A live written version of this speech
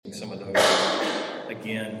some of those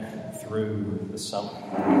again through the summer.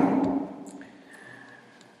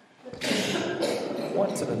 I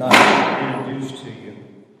want to tonight introduce to you,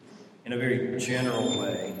 in a very general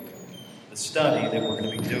way, the study that we're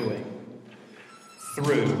going to be doing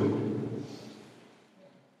through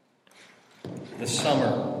the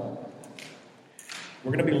summer.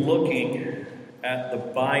 We're going to be looking at the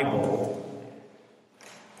Bible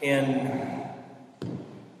in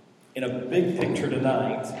a big picture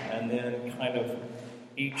tonight, and then kind of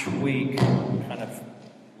each week kind of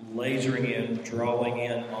lasering in, drawing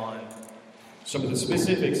in on some of the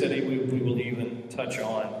specifics that we will even touch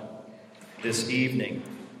on this evening.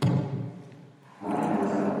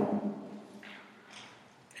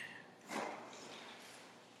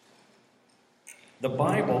 The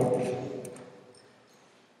Bible,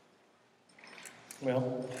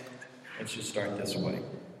 well, let's just start this way.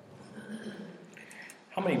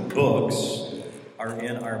 How many books are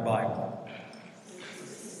in our Bible?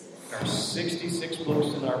 There are 66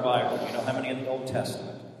 books in our Bible. You know how many in the Old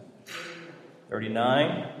Testament?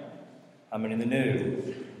 39. How many in the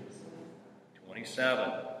New?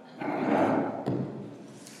 27.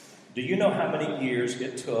 Do you know how many years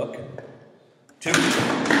it took to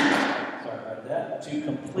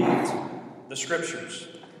complete the Scriptures?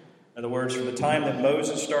 In other words, from the time that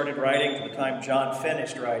Moses started writing to the time John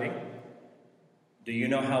finished writing, do you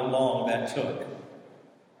know how long that took?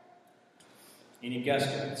 Any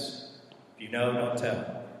guesstimates? If you know, don't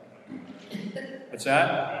tell. What's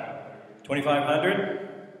that? 2,500?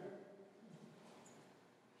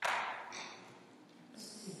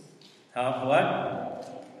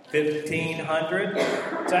 What? 1,500?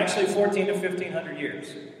 It's actually 14 to 1,500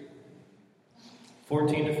 years.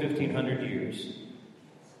 14 to 1,500 years.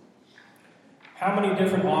 How many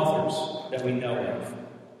different authors that we know of?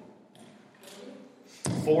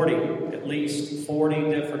 40, at least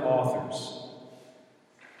 40 different authors.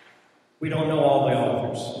 We don't know all the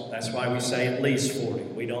authors. That's why we say at least 40.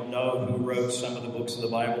 We don't know who wrote some of the books of the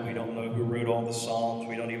Bible. We don't know who wrote all the Psalms.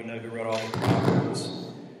 We don't even know who wrote all the Proverbs.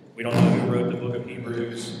 We don't know who wrote the book of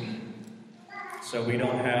Hebrews. So we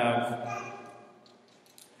don't have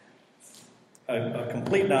a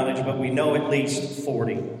complete knowledge, but we know at least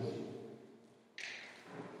 40.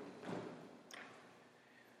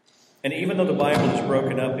 And even though the Bible is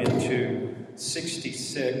broken up into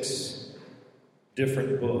 66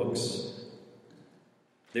 different books,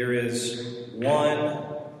 there is one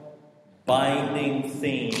binding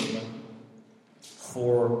theme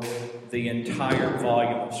for the entire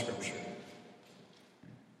volume of Scripture.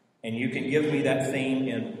 And you can give me that theme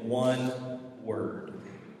in one word.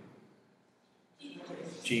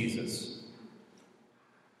 Jesus.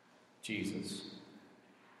 Jesus.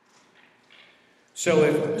 So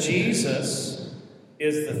if Jesus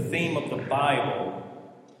is the theme of the Bible,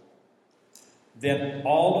 then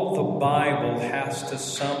all of the Bible has to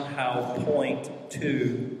somehow point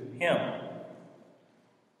to Him.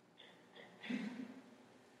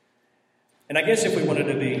 And I guess if we wanted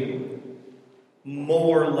to be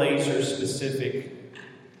more laser specific,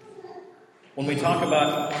 when we talk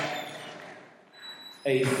about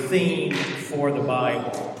a theme for the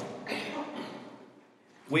Bible,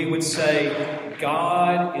 we would say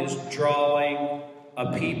God is drawing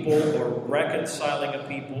a people, or reconciling a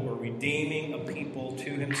people, or redeeming a people to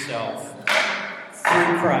Himself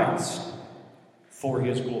through Christ for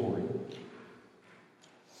His glory.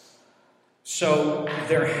 So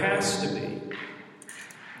there has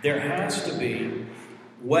to be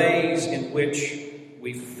ways in which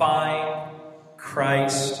we find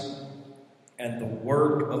Christ and the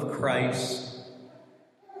work of Christ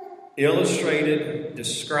illustrated,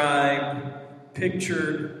 described,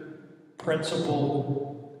 pictured,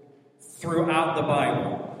 principled throughout the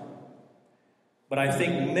Bible. But I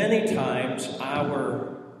think many times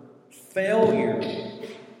our failure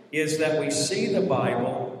is that we see the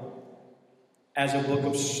Bible as a book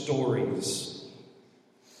of stories.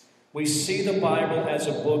 We see the Bible as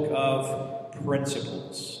a book of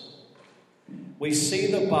principles. We see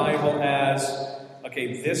the Bible as,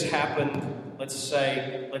 okay, this happened, let's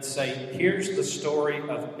say, here's the story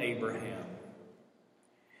of Abraham.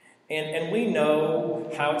 And we know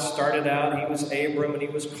how it started out. He was Abram, and he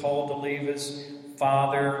was called to leave his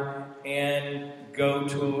father and go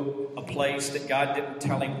to a place that God didn't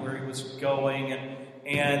tell him where he was going.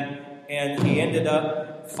 And he ended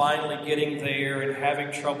up finally getting there and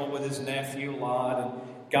having trouble with his nephew Lot. And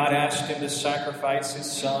God asked him to sacrifice his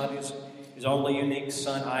son, his only unique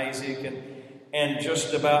son Isaac. And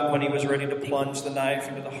just about when he was ready to plunge the knife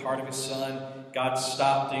into the heart of his son, God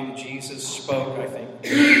stopped him. Jesus spoke to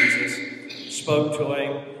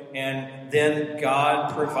him and then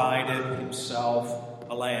God provided himself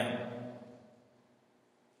a lamb.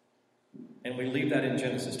 And we leave that in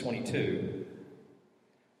Genesis 22,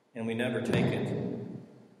 and we never take it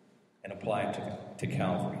and apply it to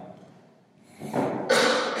Calvary.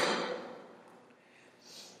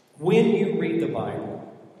 When you read the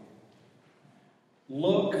Bible,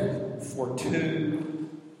 look for two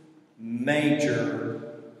major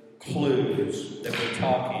clues that we're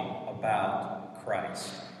talking about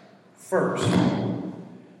Christ. First,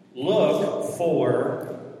 look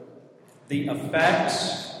for the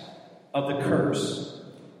effects of the curse.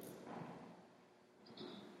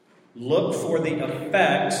 Look for the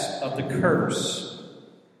effects of the curse.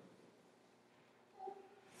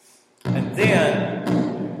 And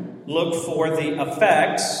then look for the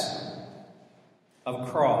effects of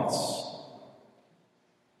cross.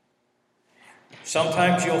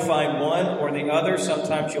 Sometimes you'll find one or the other.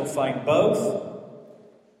 Sometimes you'll find both.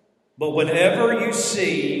 But whenever you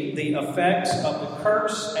see the effects of the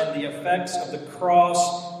curse and the effects of the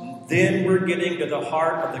cross, then we're getting to the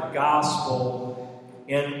heart of the gospel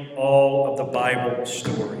in all of the Bible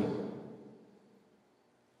story.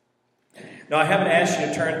 Now, I haven't asked you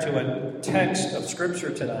to turn to a text of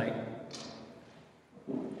Scripture tonight,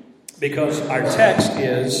 because our text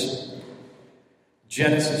is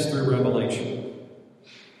Genesis through Revelation.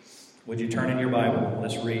 Would you turn in your Bible?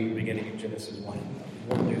 Let's read beginning of Genesis 1.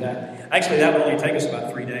 We'll do that. Actually, that would only take us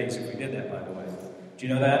about 3 days if we did that, by the way. Do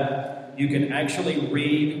you know that? You can actually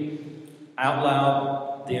read out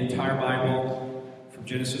loud the entire Bible from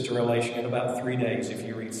Genesis to Revelation in about 3 days if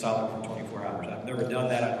you read solid for 24 hours. I've never done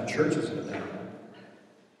that. I know churches that have done that.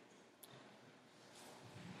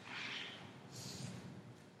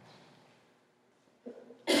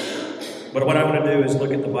 But what I want to do is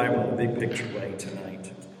look at the Bible in a big picture way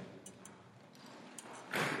tonight.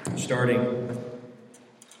 Starting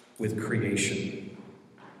with creation.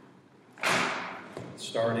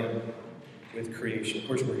 Starting with creation. Of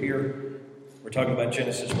course, we're here. We're talking about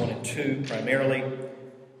Genesis 1 and 2 primarily.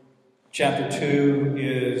 Chapter 2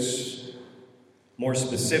 is more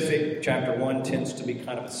specific. Chapter 1 tends to be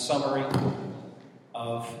kind of a summary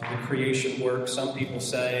of the creation work. Some people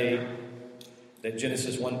say that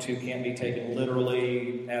Genesis 1-2 can't be taken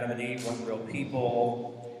literally. Adam and Eve weren't real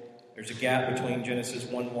people. There's a gap between Genesis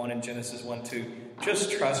 1:1 and Genesis 1:2.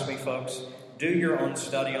 Just trust me, folks. Do your own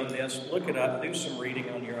study on this. Look it up. Do some reading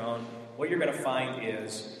on your own. What you're going to find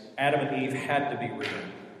is Adam and Eve had to be real.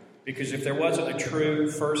 Because if there wasn't a true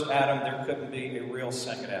first Adam, there couldn't be a real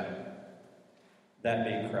second Adam. That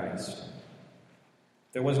being Christ.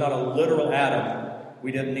 If there was not a literal Adam,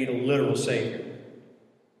 we didn't need a literal Savior.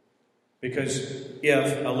 Because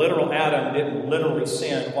if a literal Adam didn't literally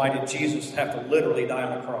sin, why did Jesus have to literally die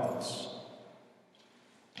on the cross?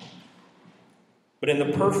 But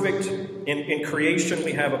in creation,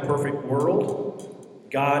 we have a perfect world.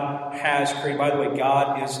 God has created. By the way,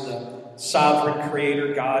 God is the sovereign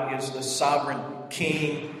creator. God is the sovereign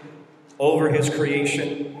king over his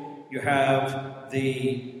creation. You have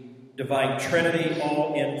the divine Trinity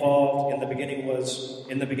all involved. In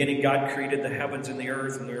the beginning God created the heavens and the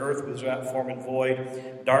earth was without form and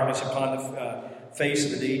void, darkness upon the face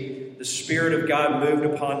of the deep. The Spirit of God moved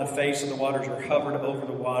upon the face of the waters, or hovered over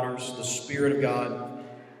the waters. The Spirit of God,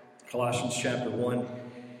 Colossians chapter 1.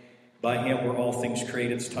 By him were all things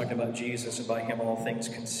created. It's talking about Jesus, and by him all things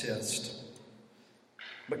consist.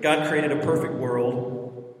 But God created a perfect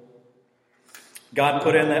world. God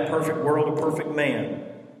put in that perfect world a perfect man.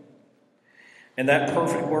 And that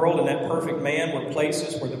perfect world and that perfect man were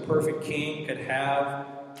places where the perfect king could have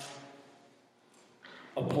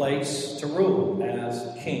a place to rule as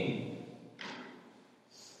king.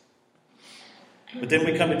 But then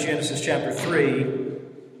we come to Genesis chapter 3,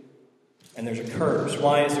 and there's a curse.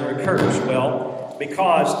 Why is there a curse? Well,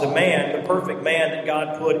 because the perfect man that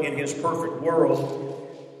God put in his perfect world,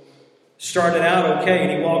 started out okay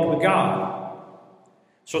and he walked with God.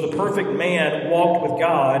 So the perfect man walked with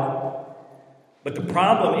God, but the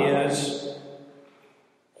problem is,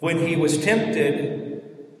 when he was tempted,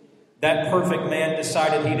 that perfect man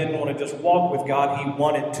decided he didn't want to just walk with God, he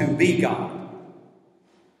wanted to be God.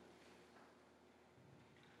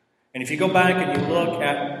 And if you go back and you look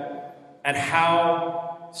at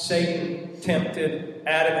how Satan tempted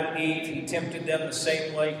Adam and Eve, he tempted them the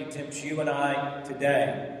same way he tempts you and I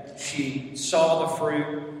today. She saw the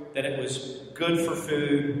fruit, that it was good for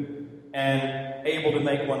food and able to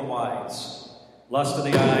make one wise. Lust of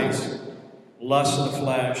the eyes, lust of the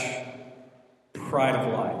flesh, pride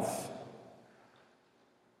of life.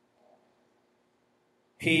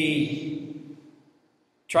 He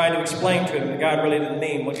tried to explain to him that God really didn't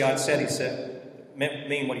mean what God said he said.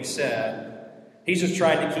 mean what he said. He's just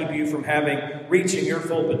trying to keep you from reaching your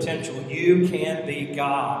full potential. You can be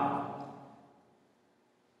God.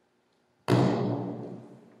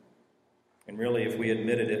 And really, if we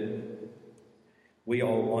admitted it, we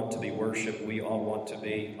all want to be worshiped. We all want to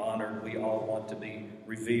be honored. We all want to be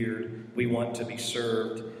revered. We want to be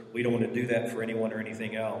served. We don't want to do that for anyone or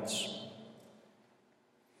anything else.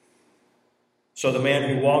 So the man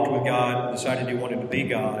who walked with God decided he wanted to be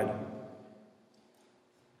God.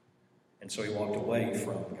 And so he walked away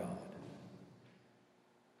from God.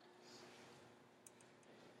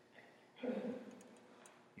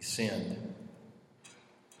 He sinned.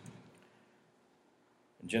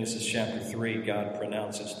 In Genesis chapter 3, God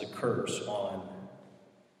pronounces the curse on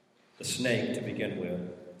the snake to begin with,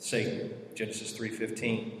 Satan. Genesis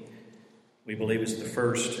 3:15. We believe is the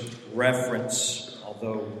first reference,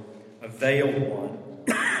 although a veiled one,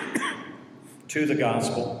 to the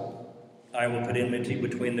gospel. I will put enmity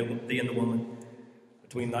between thee and the woman,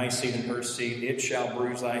 between thy seed and her seed. It shall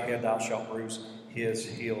bruise thy head, thou shalt bruise his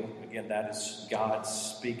heel. Again, that is God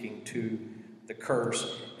speaking to the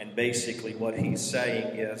curse. And basically what he's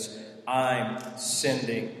saying is, I'm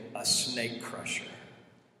sending a snake crusher.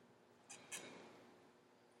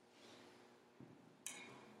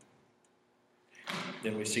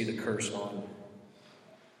 Then we see the curse on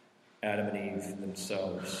Adam and Eve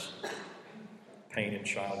themselves. Pain in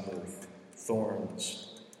childbirth,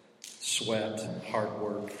 thorns, sweat, hard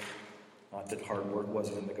work. Not that hard work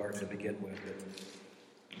wasn't in the garden to begin with,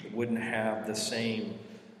 but it wouldn't have the same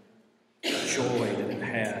joy that it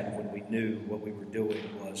had when we knew what we were doing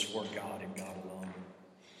was for God and God alone.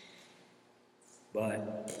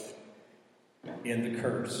 But in the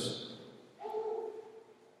curse,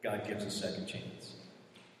 God gives a second chance.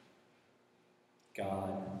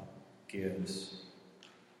 God gives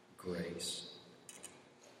grace.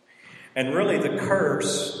 And really the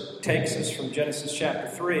curse takes us from Genesis chapter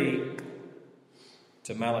 3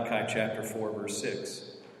 to Malachi chapter 4, verse 6.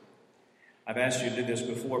 I've asked you to do this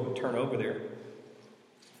before, but turn over there.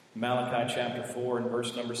 Malachi chapter 4 and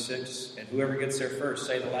verse number 6. And whoever gets there first,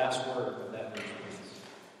 say the last word of that verse,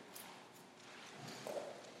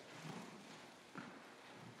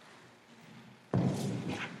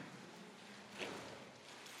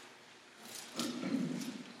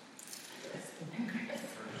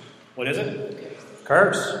 What is it?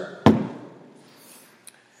 Curse.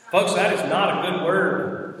 Folks, that is not a good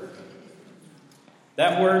word.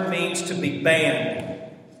 That word means to be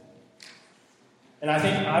banned. And I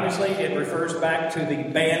think, obviously, it refers back to the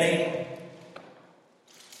banning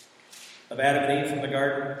of Adam and Eve from the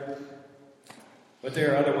garden. But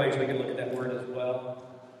there are other ways we can look at that word as well.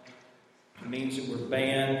 It means that we're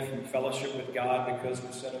banned from fellowship with God because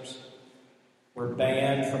we're sinners. We're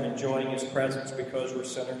banned from enjoying His presence because we're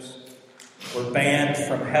sinners. We're banned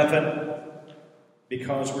from heaven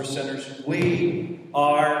because we're sinners. We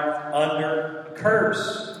are under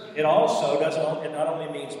curse. It also it not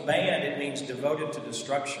only means banned, it means devoted to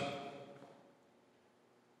destruction.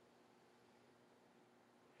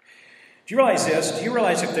 Do you realize this? Do you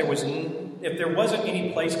realize if there wasn't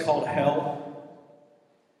any place called hell,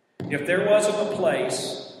 if there wasn't a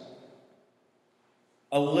place,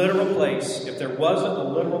 a literal place, if there wasn't a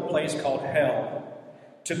literal place called hell,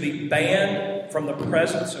 to be banned from the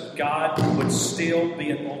presence of God would still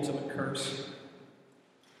be an ultimate curse.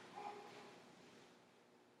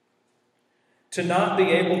 To not be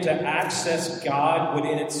able to access God would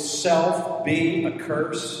in itself be a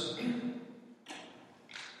curse.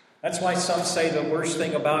 That's why some say the worst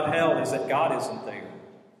thing about hell is that God isn't there.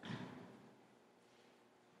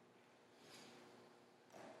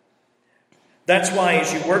 That's why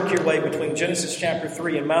as you work your way between Genesis chapter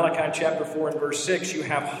 3 and Malachi chapter 4 and verse 6, you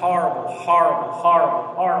have horrible, horrible,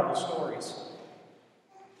 horrible, horrible stories.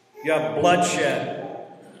 You have bloodshed.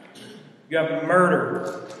 You have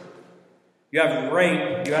murder. You have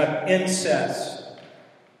rape. You have incest.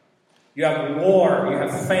 You have war. You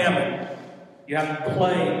have famine. You have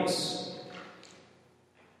plagues.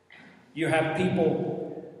 You have people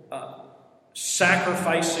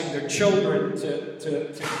sacrificing their children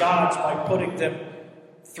to gods by putting them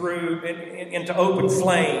through into open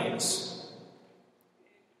flames.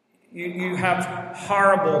 You have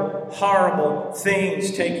horrible, horrible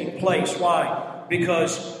things taking place. Why?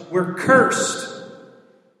 Because we're cursed.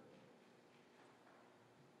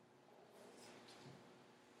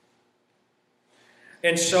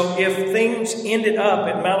 And so if things ended up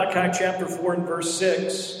at Malachi chapter 4 and verse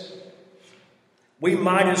 6, we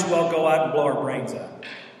might as well go out and blow our brains out.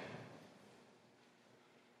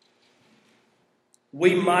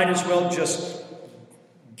 We might as well just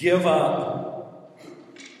give up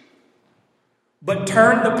but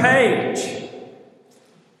turn the page.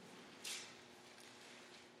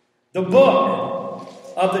 The book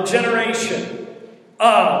of the generation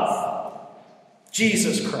of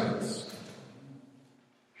Jesus Christ.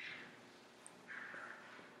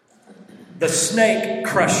 The snake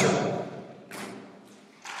crusher.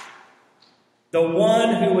 The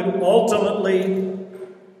one who would ultimately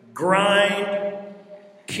grind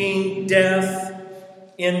King Death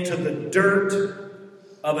into the dirt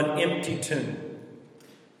of an empty tomb.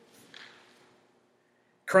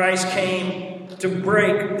 Christ came to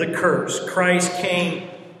break the curse. Christ came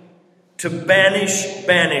to banish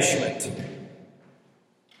banishment.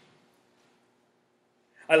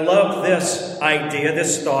 I love this idea,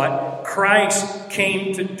 this thought. Christ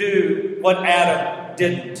came to do what Adam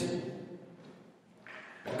didn't.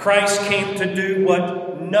 Christ came to do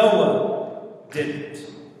what Noah didn't.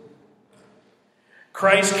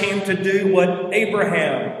 Christ came to do what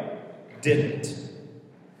Abraham didn't.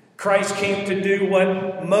 Christ came to do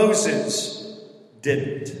what Moses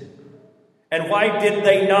didn't. And why did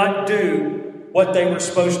they not do what they were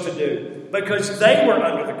supposed to do? Because they were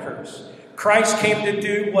under the curse. Christ came to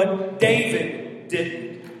do what David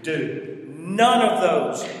didn't do. None of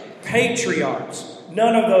those patriarchs,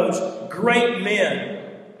 none of those great men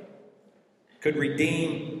could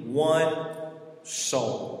redeem one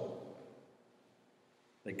soul.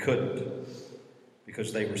 They couldn't,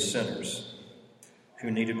 because they were sinners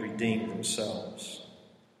who needed redeemed themselves.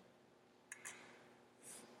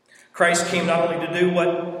 Christ came not only to do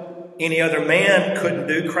what any other man couldn't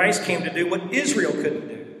do, Christ came to do what Israel couldn't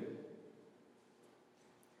do.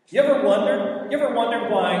 You ever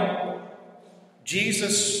wondered why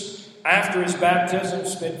Jesus, after his baptism,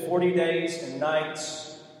 spent 40 days and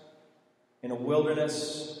nights in a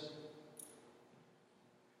wilderness,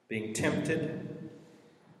 being tempted?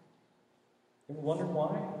 You ever wondered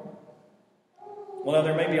why? Well, now,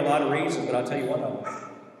 there may be a lot of reasons, but I'll tell you one of them.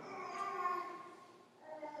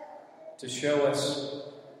 To show us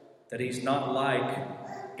that he's not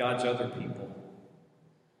like God's other people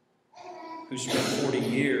who spent 40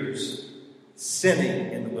 years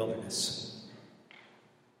sinning in the wilderness.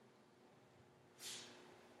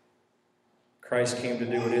 Christ came to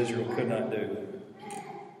do what Israel could not do.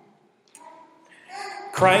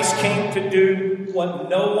 Christ came to do what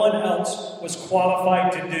no one else was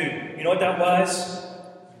qualified to do. You know what that was?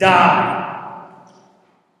 Die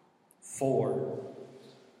for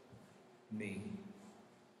me.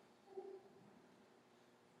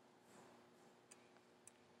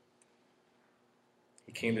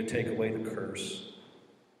 He came to take away the curse.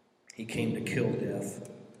 He came to kill death.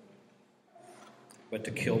 But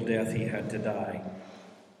to kill death, he had to die.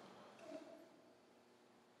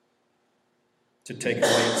 To take away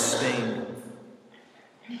its sting,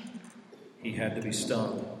 he had to be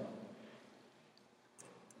stung.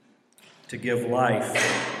 To give life,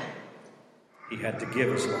 he had to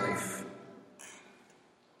give his life.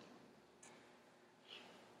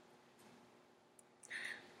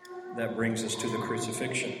 That brings us to the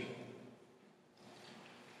crucifixion.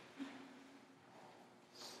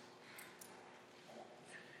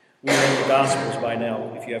 We're in the Gospels by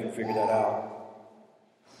now, if you haven't figured that out.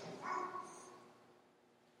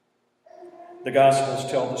 The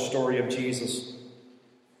Gospels tell the story of Jesus'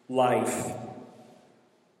 life.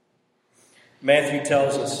 Matthew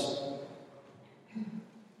tells us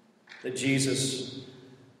that Jesus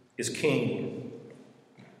is king.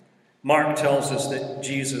 Mark tells us that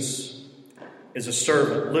Jesus is a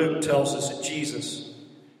servant. Luke tells us that Jesus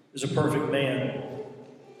is a perfect man.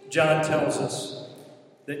 John tells us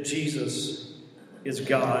that Jesus is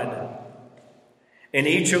God. And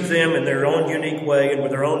each of them, in their own unique way and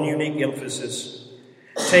with their own unique emphasis,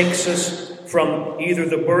 takes us from either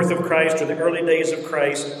the birth of Christ or the early days of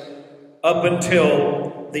Christ up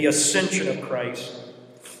until the ascension of Christ.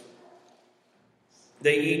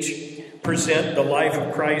 They each present the life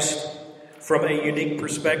of Christ from a unique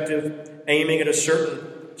perspective, aiming at a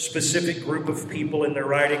certain specific group of people in their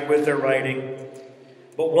writing, with their writing.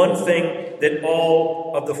 But one thing that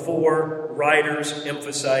all of the four writers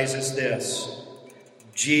emphasize is this: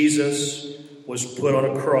 Jesus was put on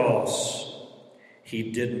a cross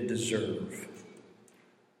he didn't deserve.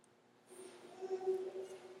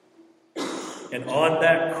 And on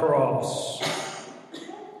that cross,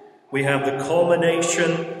 we have the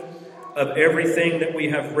culmination of everything that we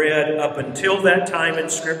have read up until that time in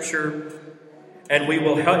Scripture, and it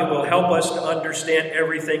will help us to understand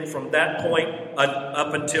everything from that point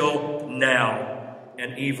up until now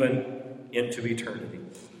and even into eternity.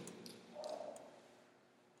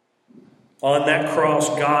 On that cross,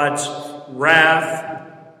 God's wrath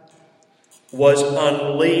was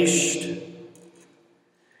unleashed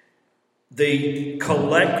the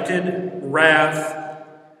collected wrath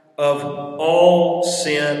of all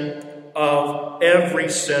sin, of every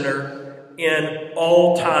sinner in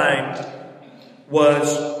all time,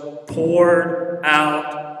 was poured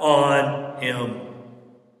out on him.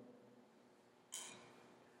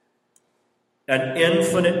 An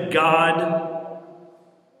infinite God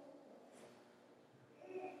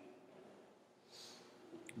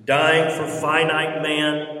dying for finite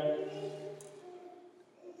man,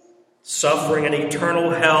 suffering an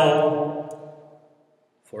eternal hell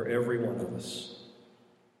for every one of us.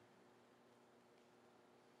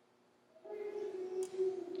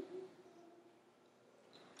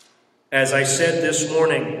 As I said this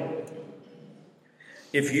morning,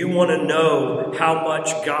 if you want to know how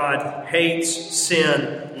much God hates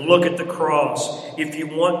sin, look at the cross. If you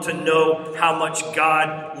want to know how much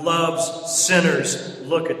God loves sinners,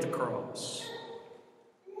 look at the cross.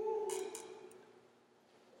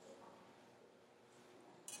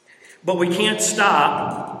 But we can't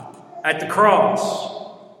stop at the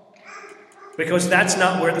cross, because that's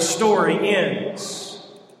not where the story ends.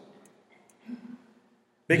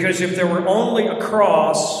 Because if there were only a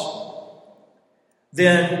cross,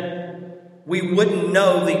 then we wouldn't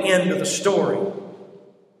know the end of the story.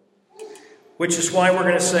 Which is why we're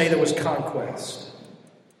going to say there was conquest.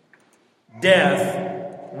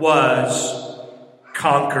 Death was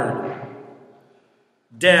conquered.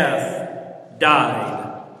 Death died.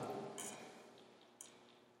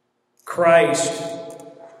 Christ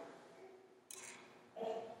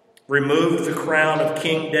removed the crown of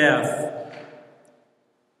King Death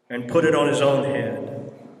and put it on his own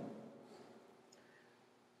head.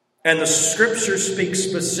 And the scripture speaks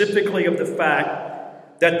specifically of the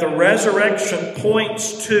fact that the resurrection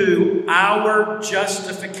points to our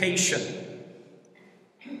justification.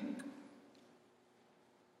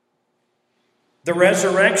 The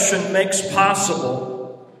resurrection makes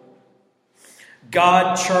possible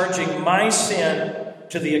God charging my sin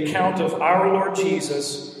to the account of our Lord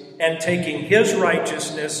Jesus and taking his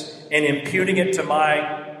righteousness and imputing it to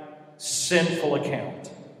my sinful account.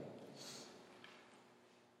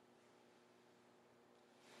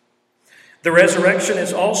 The resurrection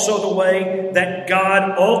is also the way that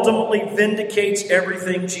God ultimately vindicates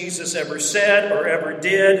everything Jesus ever said or ever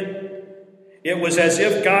did. It was as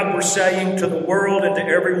if God were saying to the world and to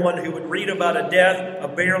everyone who would read about a death, a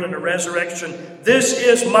burial, and a resurrection, "This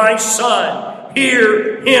is my Son.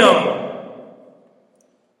 Hear him."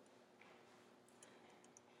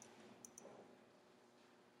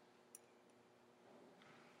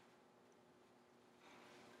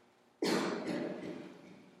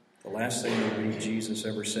 The last thing we read Jesus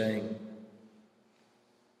ever saying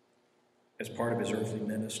as part of his earthly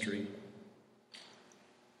ministry,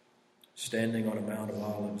 standing on a Mount of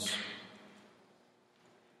Olives,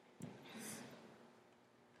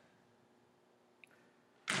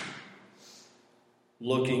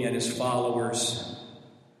 looking at his followers,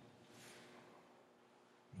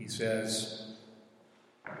 he says,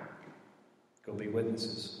 "Go be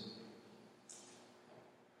witnesses.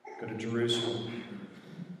 Go to Jerusalem,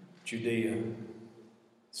 Judea,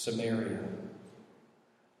 Samaria.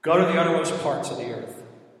 Go to the uttermost parts of the earth."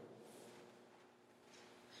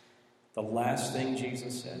 The last thing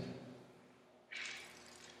Jesus said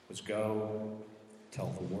was, "Go tell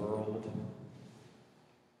the world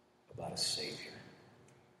about a Savior."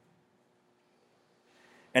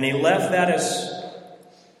 And he left that as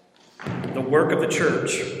the work of the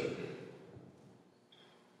church.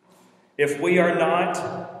 If we are not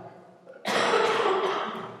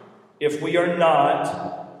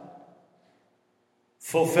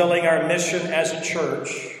fulfilling our mission as a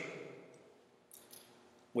church,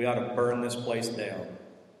 we ought to burn this place down,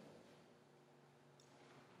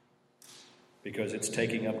 because it's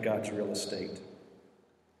taking up God's real estate.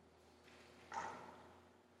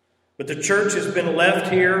 But the church has been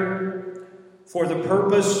left here for the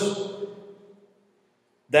purpose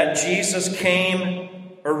that Jesus came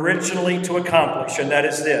originally to accomplish, and that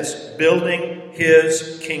is this: building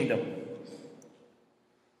his kingdom.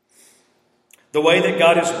 The way that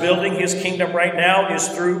God is building his kingdom right now is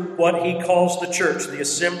through what he calls the church, the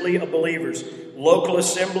assembly of believers, local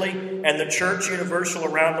assembly, and the church universal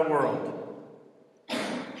around the world.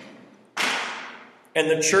 And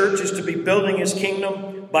the church is to be building his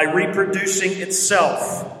kingdom by reproducing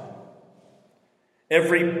itself.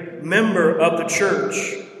 Every member of the church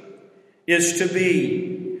is to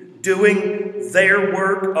be doing their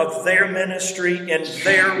work of their ministry in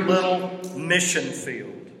their little mission field.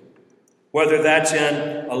 Whether that's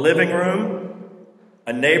in a living room,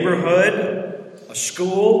 a neighborhood, a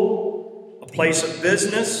school, a place of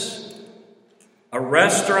business, a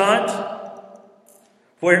restaurant,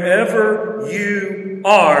 Wherever you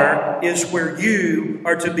are is where you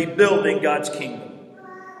are to be building God's kingdom.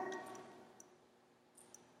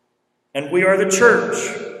 And we are the church.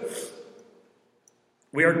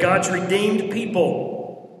 We are God's redeemed people.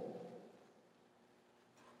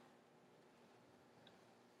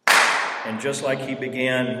 And just like he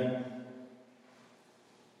began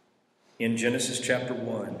in Genesis chapter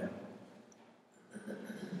 1,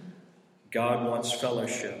 God wants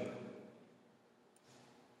fellowship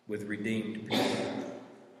with redeemed people.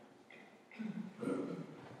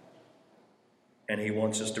 And he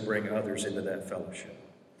wants us to bring others into that fellowship.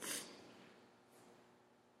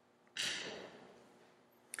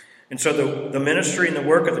 And so the ministry and the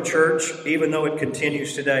work of the church, even though it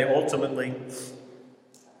continues today, ultimately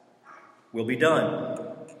will be done.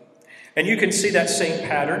 And you can see that same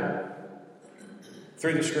pattern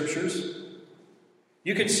through the scriptures.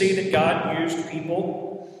 You can see that God used people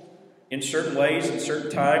in certain ways, in certain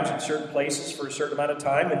times, in certain places for a certain amount of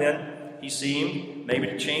time, and then he seemed maybe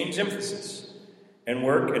to change emphasis and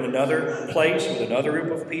work in another place with another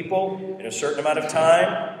group of people in a certain amount of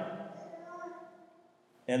time.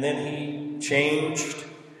 And then he changed.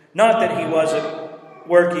 Not that he wasn't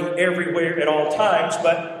working everywhere at all times,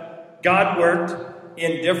 but God worked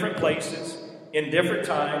in different places, in different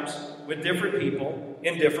times, with different people,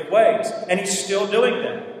 in different ways. And he's still doing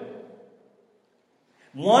that.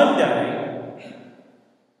 One day,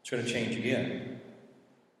 it's going to change again.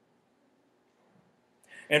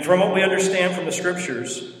 And from what we understand from the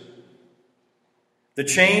scriptures, the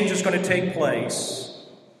change is going to take place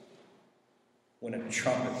when a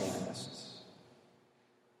trumpet blasts.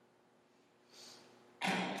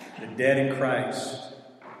 The dead in Christ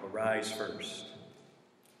will rise first.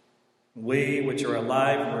 We which are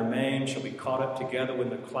alive and remain shall be caught up together with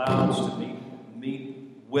the clouds to meet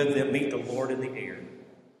the Lord in the air.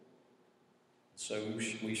 So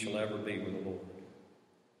we shall ever be with the Lord.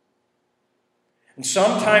 And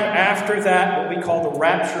sometime after that, what we call the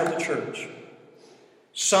rapture of the church,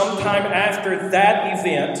 sometime after that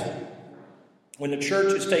event, when the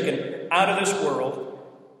church is taken out of this world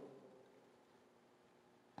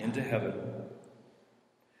into heaven,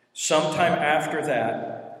 sometime after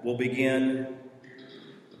that will begin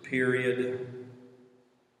a period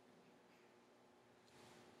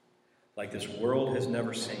like this world has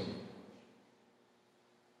never seen.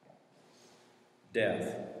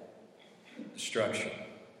 Death, destruction,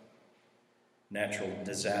 natural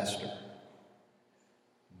disaster,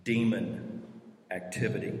 demon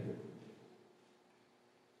activity,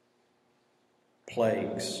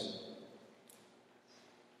 plagues,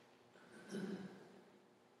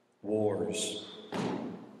 wars.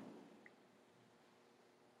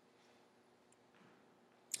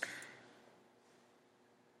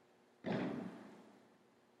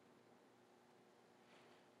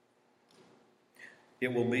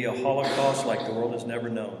 It will be a Holocaust like the world has never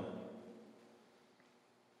known.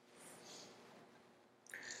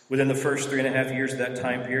 Within the first 3.5 years of that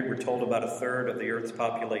time period, we're told about 1/3 of the earth's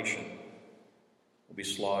population will be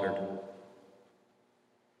slaughtered.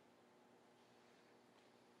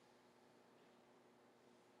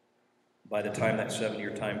 By the time that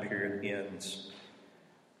 7-year time period ends,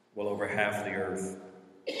 well over half the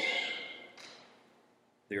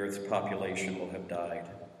earth's population will have died.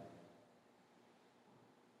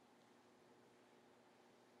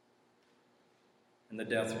 And the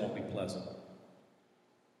death won't be pleasant.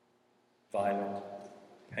 Violent,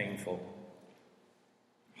 painful,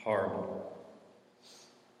 horrible.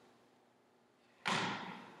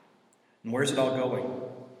 And where's it all going?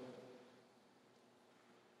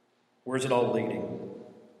 Where's it all leading?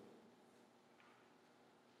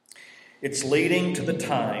 It's leading to the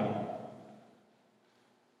time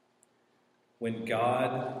when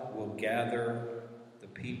God will gather the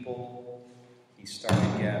people he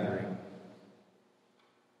started gathering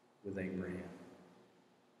with Abraham.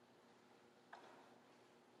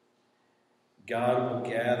 God will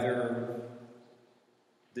gather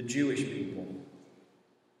the Jewish people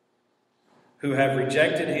who have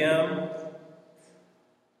rejected him,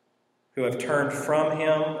 who have turned from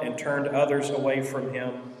him and turned others away from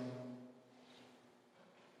him.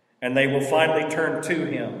 And they will finally turn to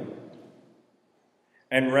him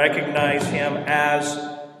and recognize him as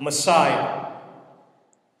Messiah.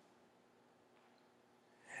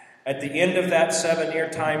 At the end of that 7-year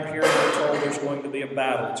time period, we're told there's going to be a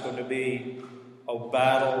battle. It's going to be a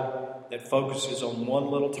battle that focuses on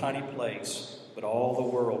one little tiny place, but all the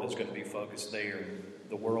world is going to be focused there.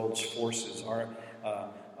 The world's forces,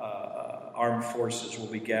 armed forces will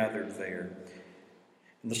be gathered there.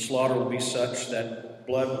 And the slaughter will be such that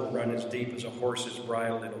blood will run as deep as a horse's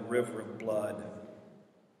bridle in a river of blood.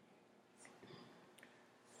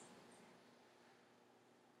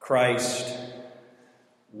 Christ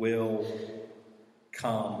will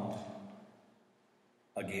come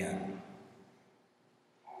again.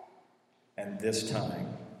 And this time,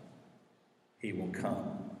 he will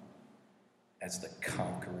come as the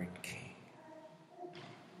conquering king.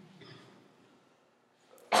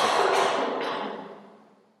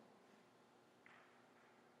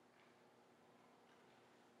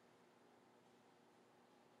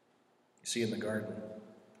 You see, in the garden,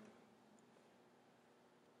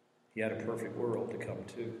 he had a perfect world to come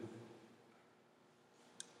to.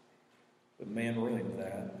 But man ruined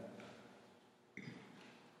that.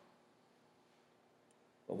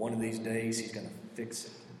 But one of these days, he's going to fix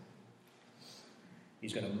it.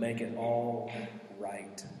 He's going to make it all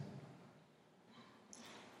right.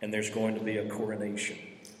 And there's going to be a coronation.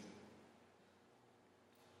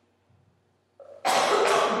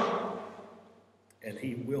 And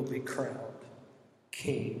he will be crowned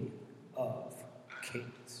King of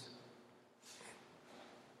Kings.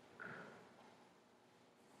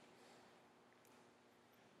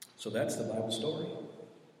 So that's the Bible story.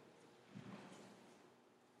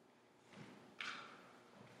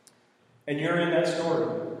 And you're in that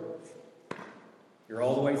story. You're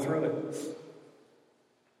all the way through it.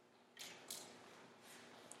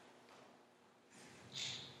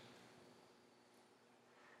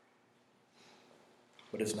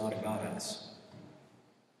 But it's not about us.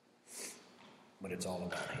 But it's all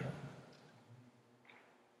about him.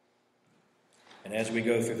 And as we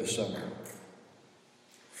go through the summer,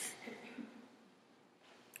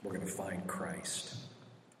 we're going to find Christ.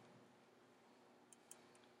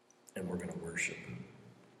 And we're going to worship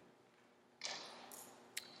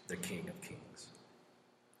the King of Kings.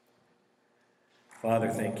 Father,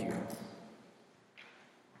 thank you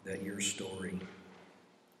that your story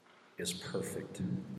is perfect.